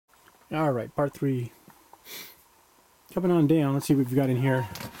Alright, part 3. Coming on down, let's see what we've got in here.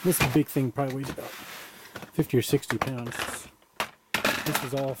 This big thing probably weighs about 50 or 60 pounds. This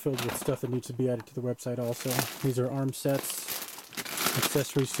is all filled with stuff that needs to be added to the website also. These are arm sets,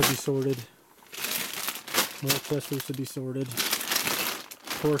 accessories to be sorted, more accessories to be sorted,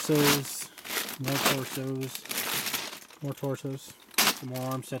 torsos, more torsos, more torsos, some more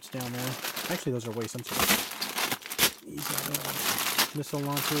arm sets down there. Actually, those are weights, I'm sorry. These are missile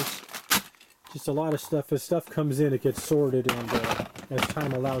launchers. Just a lot of stuff. As stuff comes in, it gets sorted, and as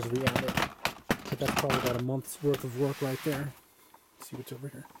time allows, we add it. But that's probably about a month's worth of work right there. Let's see what's over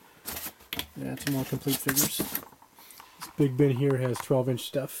here. Yeah, some more complete figures. This big bin here has 12-inch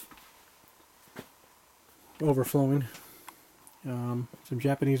stuff overflowing. Some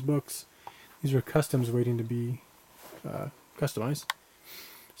Japanese books. These are customs waiting to be customized.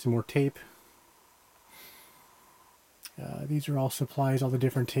 Some more tape. These are all supplies, all the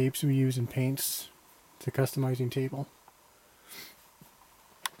different tapes we use and paints. It's a customizing table.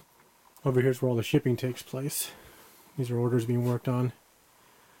 Over here's where all the shipping takes place. These are orders being worked on.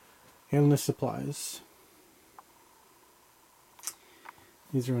 Endless supplies.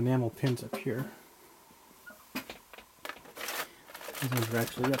 These are enamel pins up here. These ones are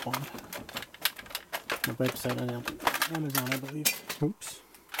actually up on the website on Amazon, I believe. Oops.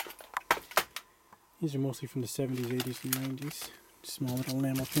 These are mostly from the 70s, 80s, and 90s. Small little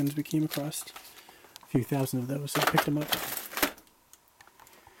enamel pins we came across. A few thousand of those, so I picked them up.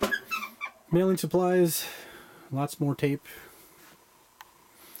 Mailing supplies, lots more tape.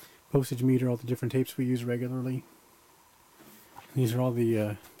 Postage meter, all the different tapes we use regularly. These are all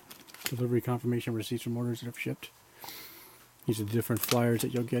the delivery confirmation receipts from orders that have shipped. These are the different flyers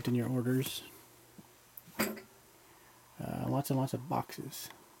that you'll get in your orders. Lots and lots of boxes.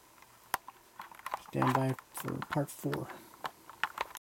 Stand by for part 4.